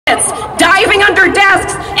diving under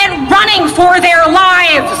desks and running for their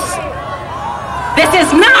lives. This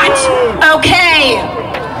is not okay.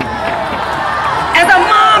 As a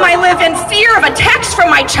mom, I live in fear of a text from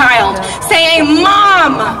my child saying,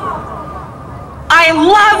 "Mom, I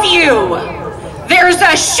love you. There's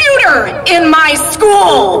a shooter in my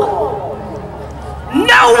school."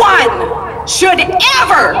 No one should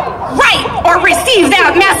ever write or receive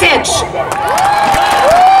that message.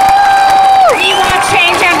 We want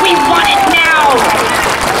change and we want it now.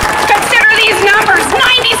 Consider these numbers: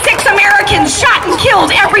 96 Americans shot and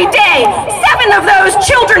killed every day, 7 of those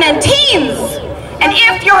children and teens. And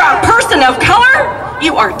if you're a person of color,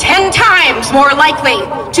 you are 10 times more likely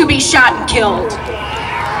to be shot and killed.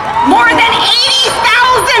 More than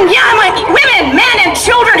 80,000 young women, men, and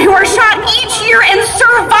children who are shot each year and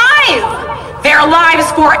survive. Their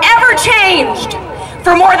lives forever changed.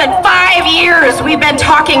 For more than 5 years, we've been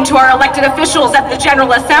talking to our elected officials at the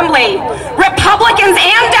General Assembly, Republicans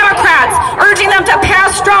and Democrats, urging them to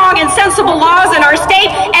pass strong and sensible laws in our state,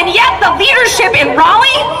 and yet the leadership in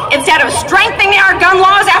Raleigh, instead of strengthening our gun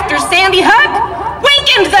laws after Sandy Hook,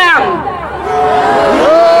 weakened them.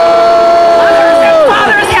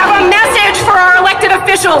 Fathers have a message for our elected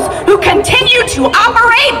officials who continue to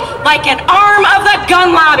operate like an arm of the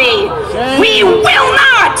gun lobby. We will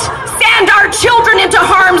not send our children into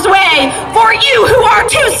harm's way for you who are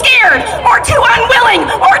too scared or too unwilling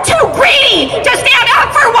or too greedy to stand up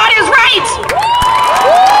for what is right.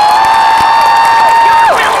 Your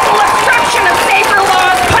willful obstruction of safer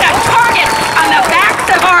laws put a target on the backs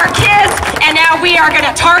of our kids, and now we are going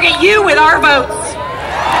to target you with our votes.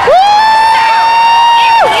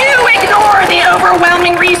 Ignore the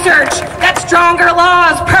overwhelming research that stronger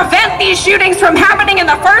laws prevent these shootings from happening in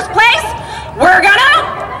the first place, we're gonna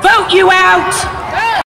vote you out.